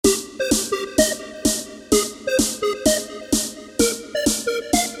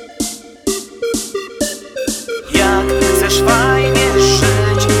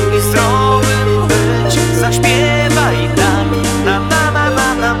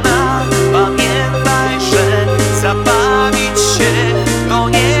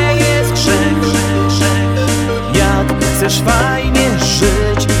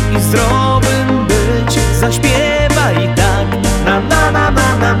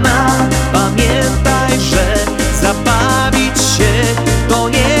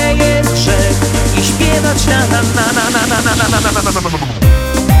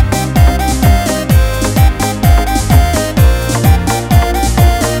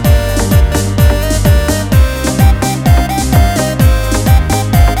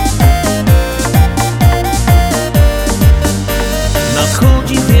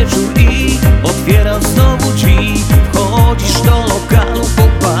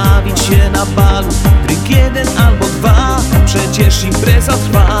przecież impreza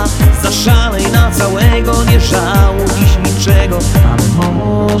trwa. Zaszalej na całego, nie żałuj dziś niczego. A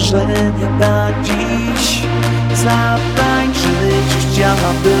może tak dziś zatańczyć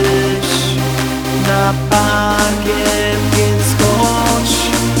chciałabyś na parkiet, więc chodź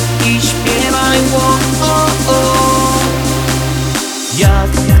i śpiewaj,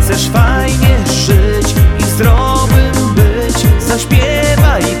 Jak chcesz fajnie żyć i zdrowym być,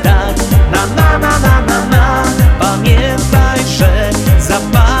 zaśpiewaj tak, na. Pamiętaj, że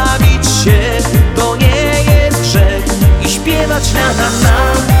zabawić się to nie jest grzech i śpiewać na.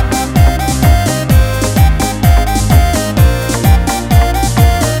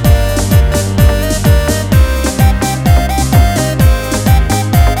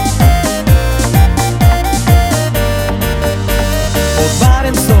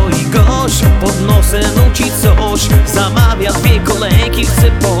 Stoi gość, pod nosem nuci coś. Zamawia 2 kolejki,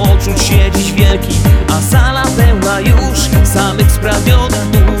 chce poczuć się dziś wielki. A sala pełna już samych sprawnionych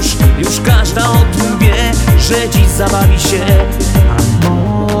dusz. Już każda o tym wie, że dziś zabawi się. A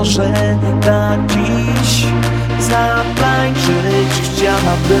może tak dziś zatańczyć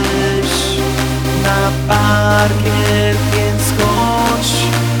chciałabyś na parkiet, więc chodź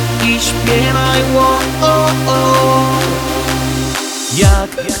i śpiewaj,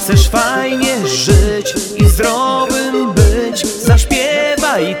 Jak chcesz fajnie żyć i zdrowym być,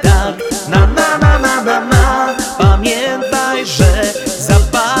 zaśpiewaj tak, na. Pamiętaj, że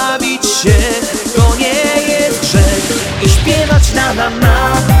zabawić się to nie jest grzech i śpiewać na.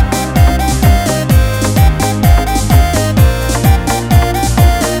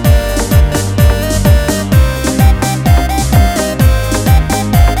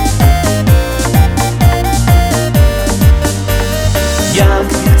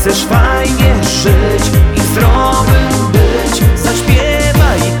 Chcesz fajnie żyć i zdrowym być,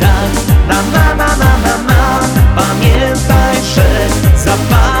 zaśpiewaj tak, na. Pamiętaj, że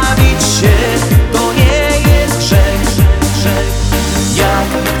zabawić się to nie jest grzech. Jak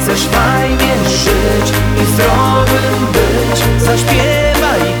chcesz fajnie żyć i zdrowym być,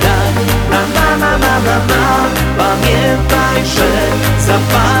 zaśpiewaj tak, na. Pamiętaj, że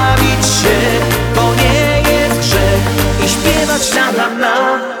zabawić